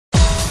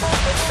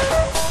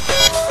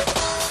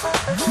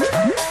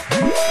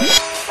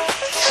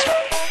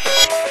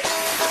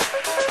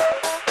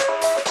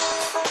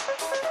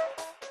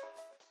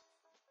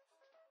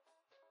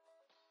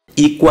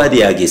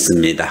이과대학이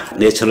있습니다.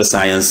 내처럴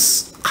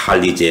사이언스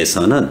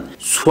칼리지에서는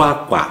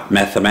수학과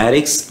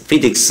mathematics,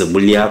 physics,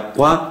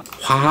 물리학과,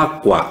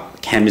 화학과,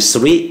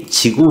 chemistry,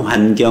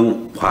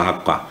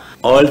 지구환경과학과,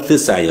 earth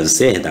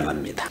science에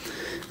해당합니다.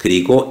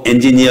 그리고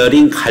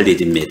엔지니어링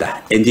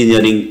칼리지입니다.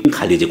 엔지니어링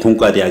칼리지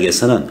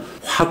공과대학에서는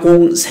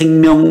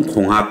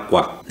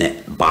화공생명공학과,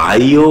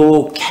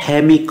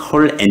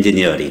 바이오케미컬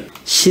엔지니어링,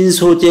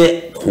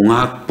 신소재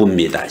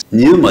공학부입니다.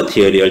 New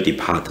Material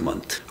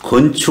Department,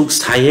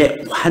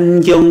 건축사회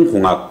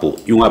환경공학부,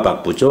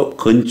 융합학부죠.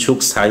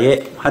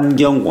 건축사회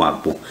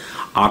환경공학부,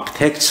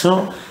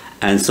 Architecture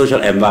and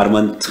Social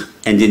Environment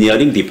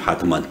Engineering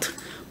Department,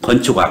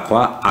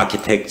 건축학과,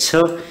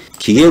 Architecture,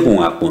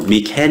 기계공학부,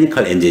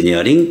 Mechanical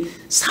Engineering,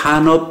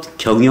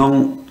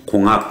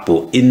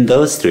 산업경영공학부,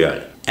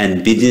 Industrial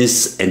and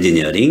Business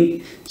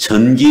Engineering,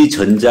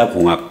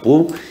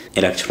 전기전자공학부,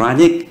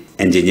 Electronic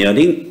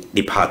Engineering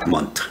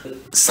Department.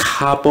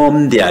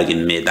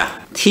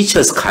 사범대학입니다.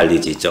 Teachers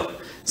College죠.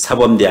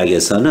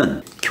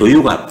 사범대학에서는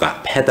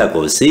교육학과,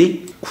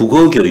 Pedagogy,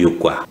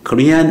 국어교육과,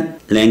 Korean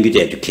Language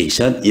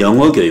Education,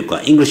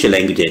 영어교육과, English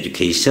Language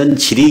Education,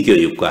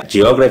 지리교육과,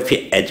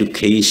 Geography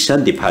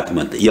Education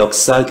Department,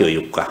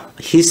 역사교육과,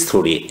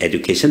 History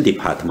Education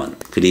Department,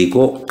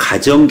 그리고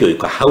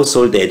가정교육과,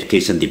 Household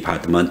Education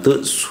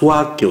Department,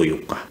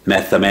 수학교육과,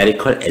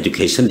 Mathematical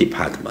Education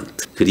Department,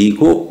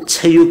 그리고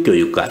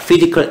체육교육과,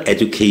 Physical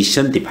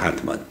Education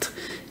Department,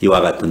 이와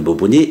같은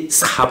부분이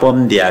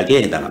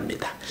사범대학에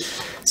해당합니다.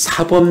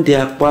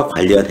 사범대학과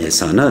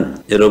관련해서는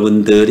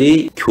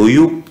여러분들이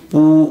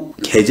교육부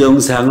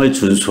개정사항을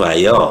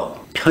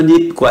준수하여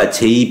편입과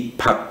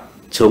재입학,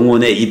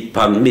 정원의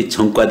입학 및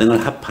전과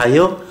등을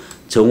합하여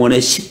정원의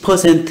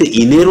 10%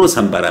 이내로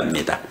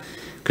선발합니다.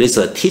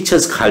 그래서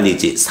티처스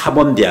칼리지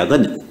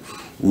사범대학은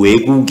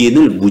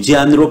외국인을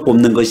무제한으로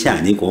뽑는 것이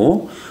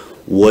아니고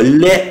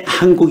원래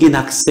한국인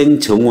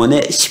학생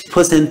정원의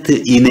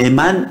 10%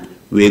 이내만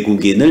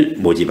외국인을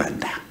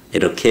모집한다.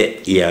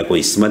 이렇게 이해하고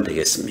있으면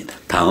되겠습니다.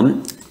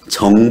 다음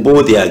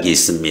정보대학이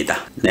있습니다.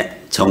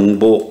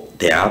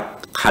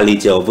 정보대학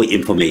College of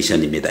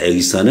Information입니다.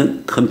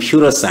 여기서는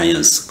컴퓨터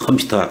사이언스,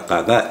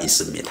 컴퓨터학과가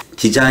있습니다.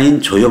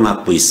 디자인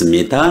조형학부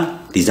있습니다.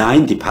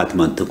 디자인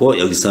디파트먼트고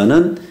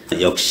여기서는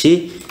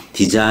역시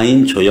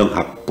디자인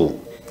조형학부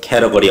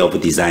Category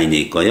of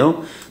Design이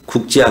있고요.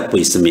 국제학부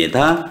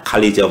있습니다.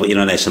 College of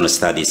International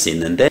Studies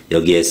있는데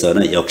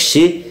여기에서는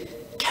역시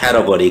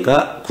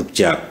캐러거리가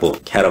국제학부,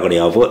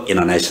 Category of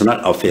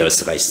International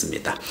Affairs가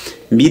있습니다.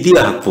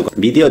 미디어 학부가,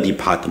 미디어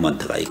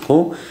디파트먼트가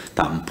있고,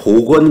 다음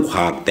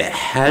보건과학대,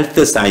 Health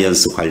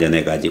Science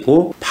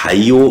관련해가지고,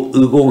 바이오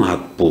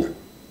의공학부,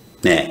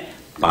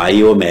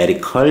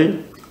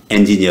 바이오메디컬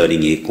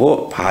엔지니어링이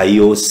있고,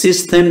 바이오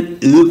시스템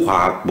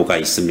의과학부가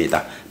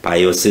있습니다.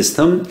 바이오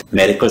시스템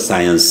메디컬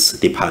사이언스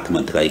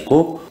디파트먼트가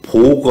있고,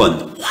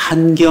 보건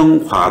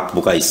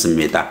환경과학부가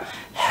있습니다.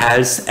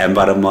 Health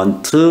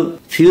Environment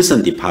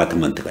Fusion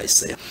Department가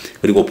있어요.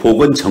 그리고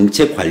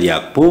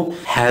보건정책관리학부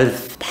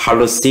Health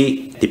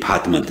Policy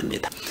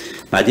Department입니다.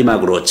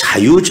 마지막으로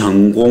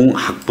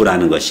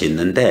자유전공학부라는 것이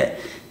있는데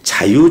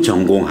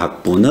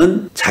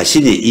자유전공학부는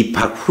자신이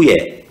입학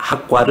후에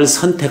학과를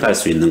선택할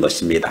수 있는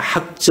것입니다.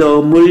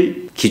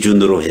 학점을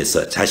기준으로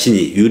해서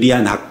자신이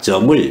유리한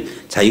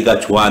학점을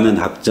자기가 좋아하는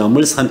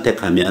학점을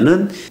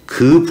선택하면은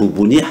그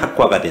부분이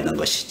학과가 되는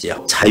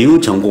것이죠.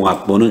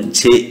 자유전공학부는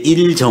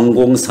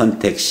제1전공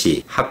선택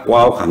시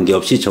학과와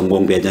관계없이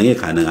전공 배정이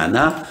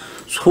가능하나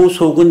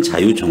소속은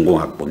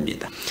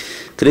자유전공학부입니다.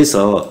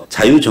 그래서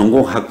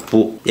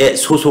자유전공학부에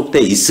소속돼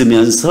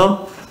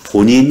있으면서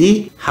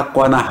본인이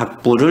학과나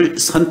학부를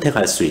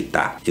선택할 수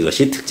있다.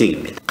 이것이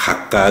특징입니다.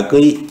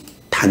 각각의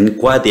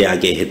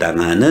단과대학에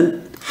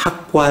해당하는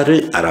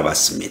학과를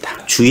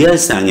알아봤습니다. 주의할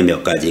사항이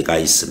몇 가지가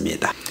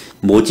있습니다.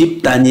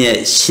 모집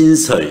단위의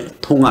신설,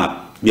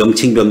 통합,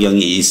 명칭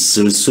변경이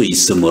있을 수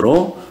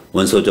있으므로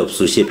원서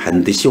접수 시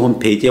반드시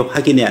홈페이지에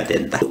확인해야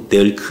된다.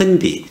 There can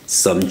be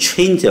some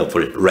change of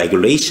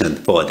regulation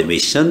for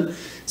admission,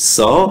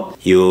 so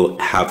you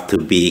have to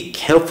be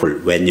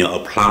careful when you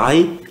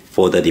apply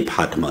for the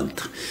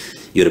department.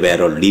 You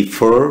better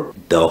refer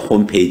the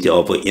homepage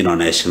of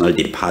International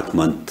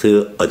Department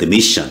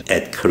Admission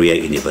at Korea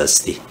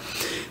University.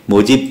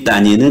 모집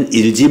단위는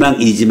 1지망,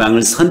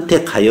 2지망을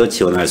선택하여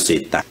지원할 수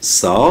있다.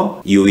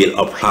 So you will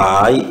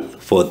apply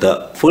for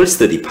the first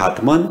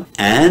department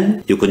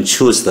and you can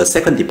choose the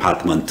second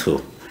department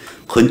too.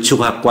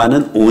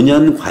 건축학과는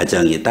 5년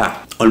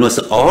과정이다.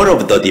 Almost all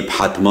of the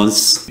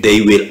departments,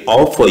 they will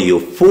offer you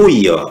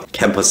 4-year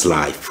campus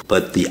life.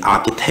 But the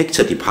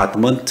architecture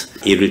department,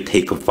 it will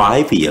take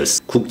 5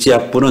 years.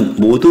 국제학부는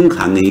모든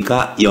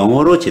강의가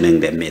영어로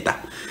진행됩니다.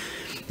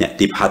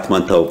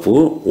 Department of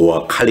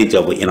or College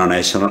of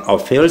International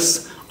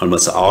Affairs,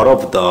 almost all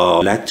of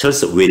the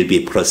lectures will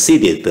be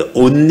proceeded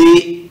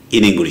only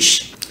in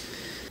English.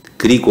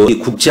 그리고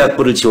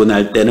국제학부를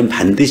지원할 때는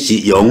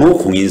반드시 영어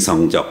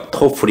공인성적,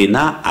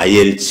 토플이나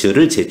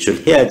IELTS를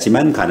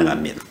제출해야지만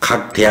가능합니다.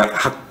 각 대학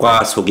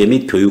학과 소개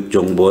및 교육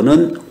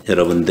정보는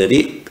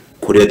여러분들이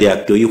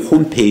고려대학교의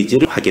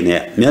홈페이지를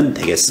확인하면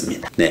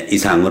되겠습니다. 네,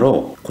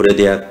 이상으로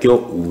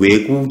고려대학교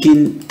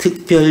외국인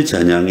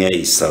특별전형에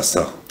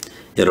있어서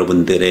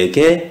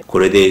여러분들에게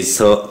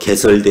고려대에서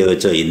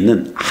개설되어져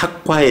있는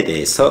학과에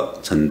대해서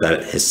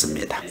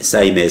전달했습니다.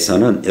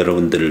 사임에서는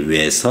여러분들을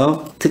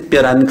위해서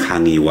특별한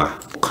강의와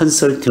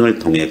컨설팅을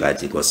통해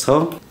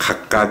가지고서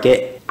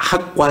각각의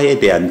학과에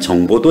대한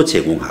정보도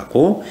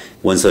제공하고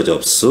원서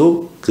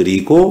접수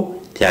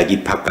그리고 대학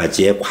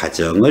입학까지의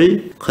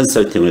과정을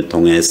컨설팅을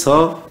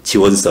통해서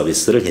지원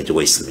서비스를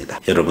해주고 있습니다.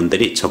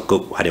 여러분들이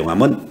적극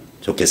활용하면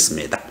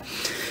좋겠습니다.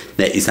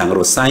 네,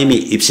 이상으로 사이미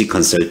입시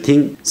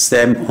컨설팅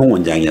샘 홍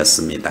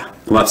원장이었습니다.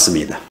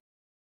 고맙습니다.